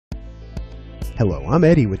Hello, I'm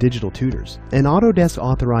Eddie with Digital Tutors, an Autodesk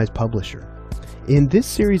authorized publisher. In this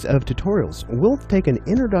series of tutorials, we'll take an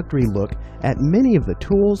introductory look at many of the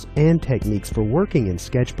tools and techniques for working in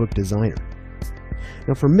Sketchbook Designer.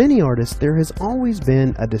 Now, for many artists, there has always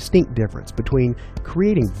been a distinct difference between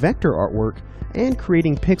creating vector artwork and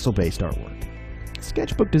creating pixel-based artwork.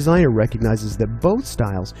 Sketchbook Designer recognizes that both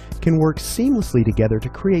styles can work seamlessly together to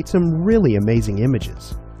create some really amazing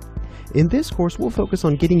images. In this course, we'll focus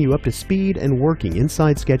on getting you up to speed and working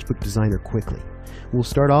inside Sketchbook Designer quickly. We'll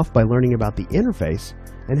start off by learning about the interface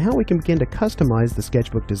and how we can begin to customize the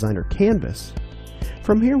Sketchbook Designer canvas.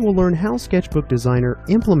 From here, we'll learn how Sketchbook Designer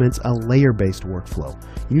implements a layer-based workflow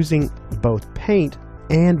using both paint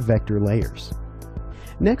and vector layers.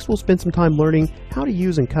 Next, we'll spend some time learning how to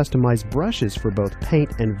use and customize brushes for both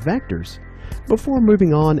paint and vectors before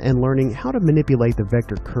moving on and learning how to manipulate the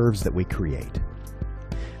vector curves that we create.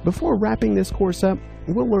 Before wrapping this course up,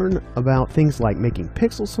 we'll learn about things like making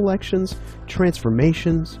pixel selections,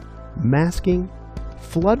 transformations, masking,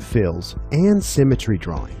 flood fills, and symmetry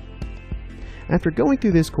drawing. After going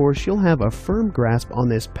through this course, you'll have a firm grasp on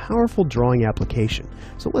this powerful drawing application.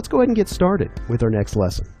 So let's go ahead and get started with our next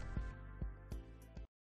lesson.